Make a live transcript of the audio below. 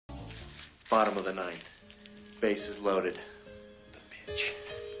Bottom of the ninth. Bases loaded. The pitch.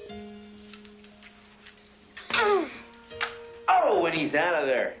 Oh, and he's out of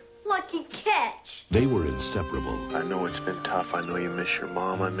there. Lucky catch. They were inseparable. I know it's been tough. I know you miss your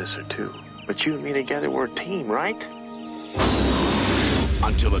mom. I miss her too. But you and me together, we're a team, right?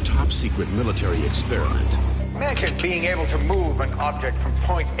 Until a top-secret military experiment. Imagine being able to move an object from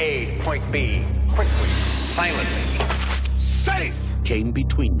point A to point B quickly, silently, safe. Came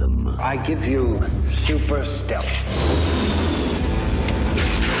between them. I give you super stealth.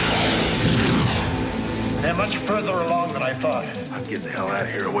 They're much further along than I thought. I'll get the hell out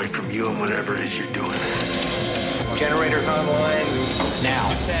of here, away from you and whatever it is you're doing. Generators online.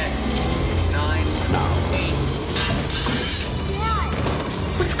 Now. 10, 9, Now. 8.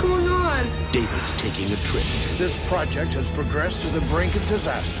 What's going on? David's taking a trip. This project has progressed to the brink of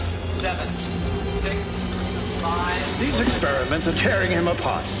disaster. 7, 6, 5. These experiments are tearing him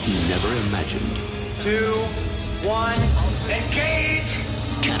apart. He never imagined. 2, 1. Engage.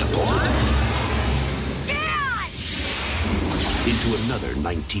 Catapulted into another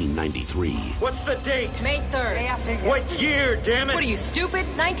 1993. What's the date? May 3rd. What year, damn it? What are you, stupid?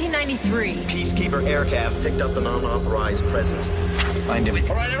 1993. Peacekeeper Aircraft picked up an unauthorized presence. Find him.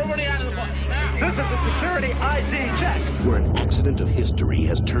 All right, everybody out of the box. This is a security ID check. Where an accident of history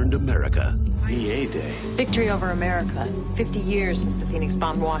has turned America. VA Day. Victory over America. 50 years since the Phoenix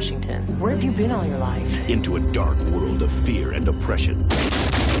bombed Washington. Where have you been all your life? Into a dark world of fear and oppression.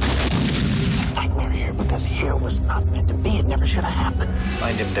 Nightmare here because here was not meant to be. It never should have happened.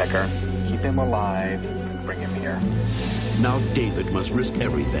 Find him, Decker. Keep him alive. Bring him here. Now David must risk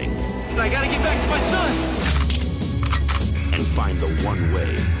everything. I gotta get back to my son. And find the one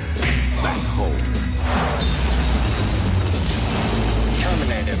way back home.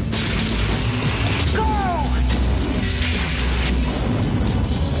 Terminate him. Go!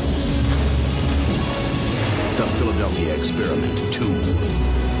 The Philadelphia Experiment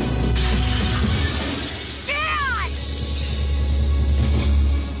 2.